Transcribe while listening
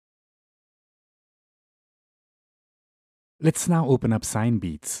Let's now open up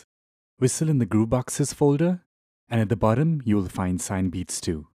SineBeats. We're still in the GoBoxes folder, and at the bottom you will find SineBeats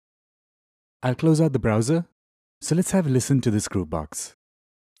too. I'll close out the browser, so let's have a listen to this GoBox.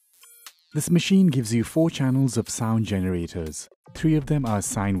 This machine gives you 4 channels of sound generators. 3 of them are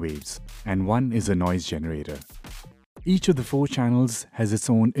sine waves, and 1 is a noise generator. Each of the 4 channels has its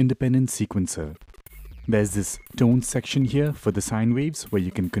own independent sequencer. There's this tone section here for the sine waves where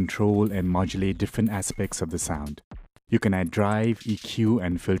you can control and modulate different aspects of the sound. You can add drive, EQ,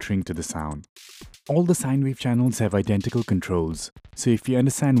 and filtering to the sound. All the sine wave channels have identical controls, so if you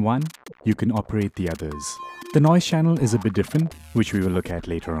understand one, you can operate the others. The noise channel is a bit different, which we will look at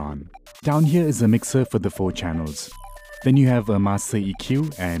later on. Down here is a mixer for the 4 channels. Then you have a master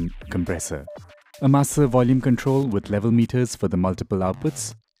EQ and compressor. A master volume control with level meters for the multiple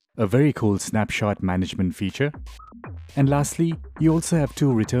outputs. A very cool snapshot management feature. And lastly, you also have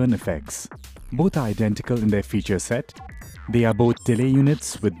 2 return effects. Both are identical in their feature set. They are both delay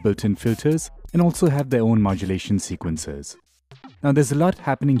units with built-in filters and also have their own modulation sequencers. Now there's a lot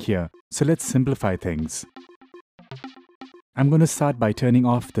happening here, so let's simplify things. I'm going to start by turning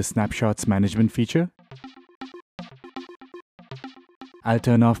off the snapshots management feature. I'll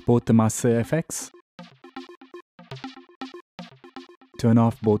turn off both the master effects. Turn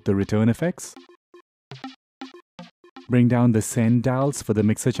off both the return effects. Bring down the send dials for the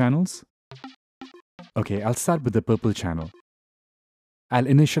mixer channels. Okay, I'll start with the purple channel. I'll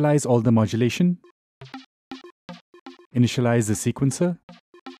initialize all the modulation. Initialize the sequencer.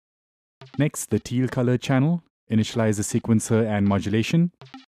 Next, the teal colored channel. Initialize the sequencer and modulation.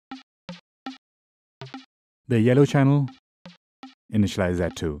 The yellow channel. Initialize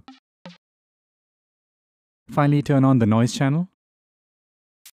that too. Finally, turn on the noise channel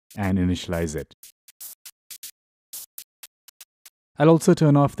and initialize it. I'll also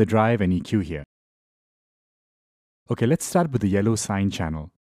turn off the drive and EQ here. Okay, let's start with the yellow sine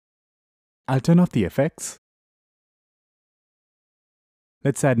channel. I'll turn off the effects.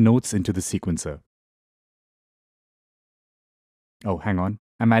 Let's add notes into the sequencer. Oh, hang on.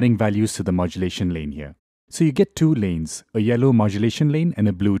 I'm adding values to the modulation lane here. So you get 2 lanes, a yellow modulation lane and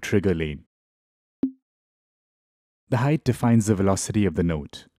a blue trigger lane. The height defines the velocity of the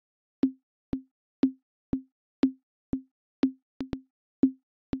note.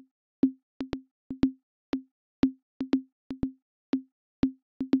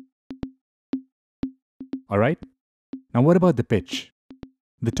 Alright, now what about the pitch?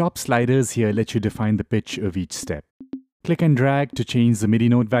 The top sliders here let you define the pitch of each step. Click and drag to change the MIDI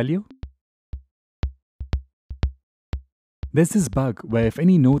note value. There's this bug where if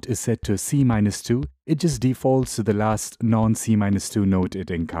any note is set to C-2, it just defaults to the last non-C-2 note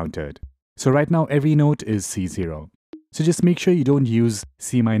it encountered. So right now every note is C0. So just make sure you don't use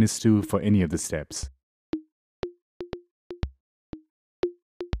C-2 for any of the steps.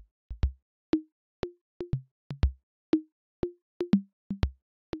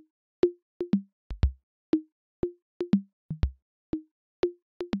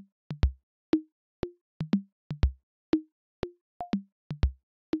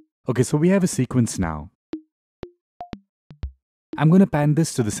 Okay, so we have a sequence now. I'm going to pan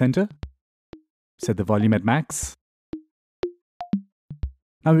this to the center. Set the volume at max.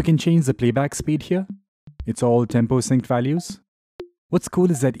 Now we can change the playback speed here. It's all tempo synced values. What's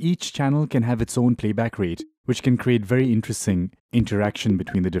cool is that each channel can have its own playback rate, which can create very interesting interaction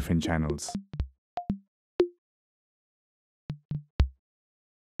between the different channels.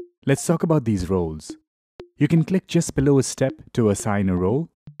 Let's talk about these rolls. You can click just below a step to assign a roll.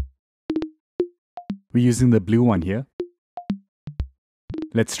 We're using the blue one here.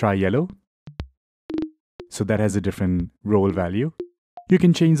 Let's try yellow. So that has a different roll value. You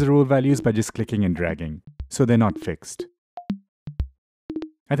can change the roll values by just clicking and dragging, so they're not fixed.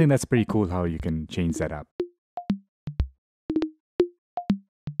 I think that's pretty cool how you can change that up.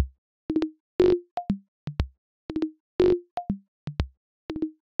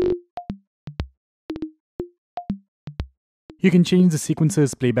 You can change the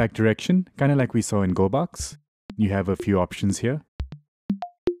sequencer's playback direction, kind of like we saw in GoBox. You have a few options here.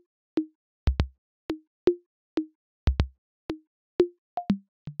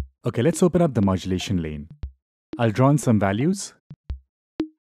 Okay, let's open up the modulation lane. I'll draw in some values.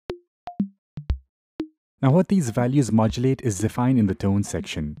 Now what these values modulate is defined in the tone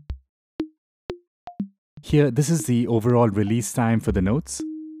section. Here, this is the overall release time for the notes.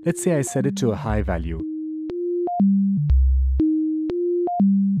 Let's say I set it to a high value.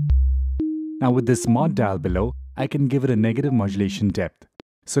 Now with this mod dial below, I can give it a negative modulation depth.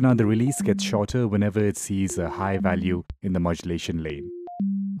 So now the release gets shorter whenever it sees a high value in the modulation lane.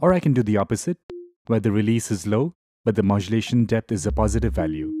 Or I can do the opposite, where the release is low but the modulation depth is a positive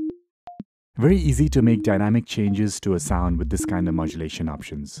value. Very easy to make dynamic changes to a sound with this kind of modulation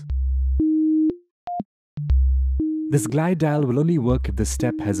options. This glide dial will only work if the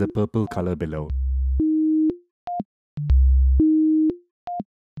step has a purple color below.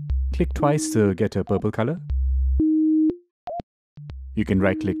 Click twice to get a purple color. You can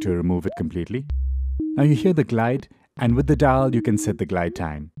right-click to remove it completely. Now you hear the glide, and with the dial you can set the glide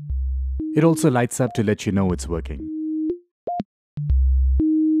time. It also lights up to let you know it's working.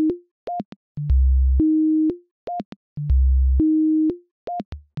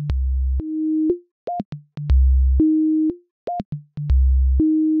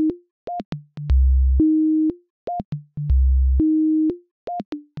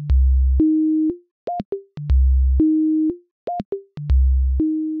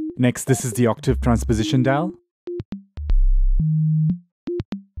 Next, this is the Octave Transposition dial.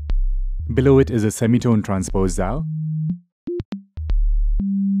 Below it is a semitone transpose dial.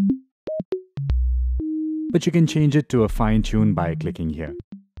 But you can change it to a fine tune by clicking here.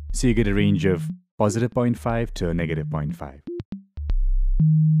 So you get a range of positive 0.5 to negative 0.5.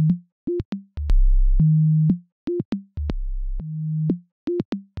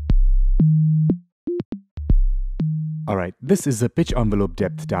 Alright, this is a pitch envelope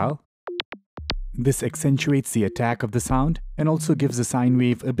depth dial. This accentuates the attack of the sound and also gives the sine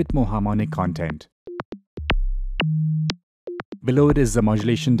wave a bit more harmonic content. Below it is the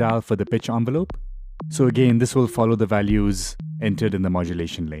modulation dial for the pitch envelope. So again, this will follow the values entered in the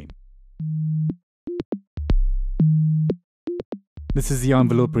modulation lane. This is the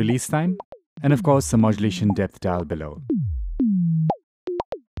envelope release time, and of course the modulation depth dial below.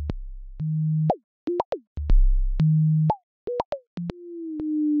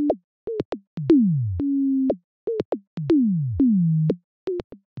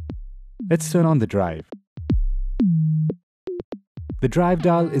 Let's turn on the drive. The drive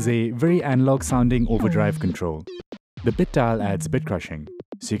dial is a very analog sounding overdrive control. The bit dial adds bit crushing,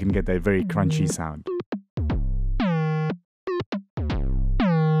 so you can get that very crunchy sound.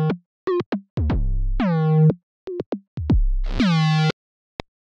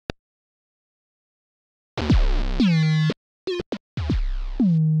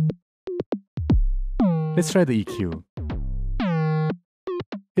 Let's try the EQ.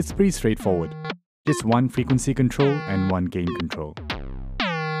 It's pretty straightforward. Just one frequency control and one gain control.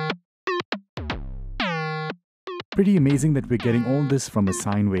 Pretty amazing that we're getting all this from a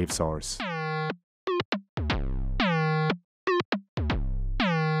sine wave source.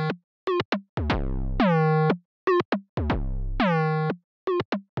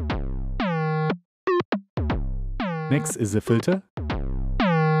 Next is the filter,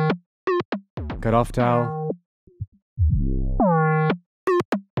 cutoff dial,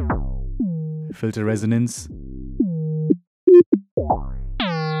 filter resonance,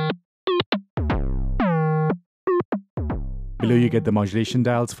 below you get the modulation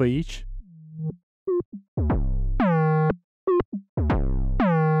dials for each.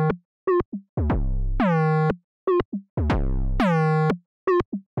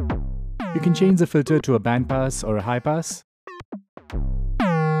 You can change the filter to a bandpass or a high pass.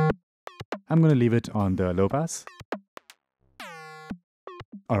 I'm going to leave it on the low pass.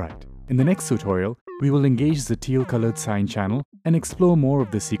 Alright, in the next tutorial, we will engage the teal colored sine channel and explore more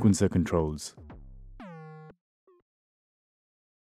of the sequencer controls.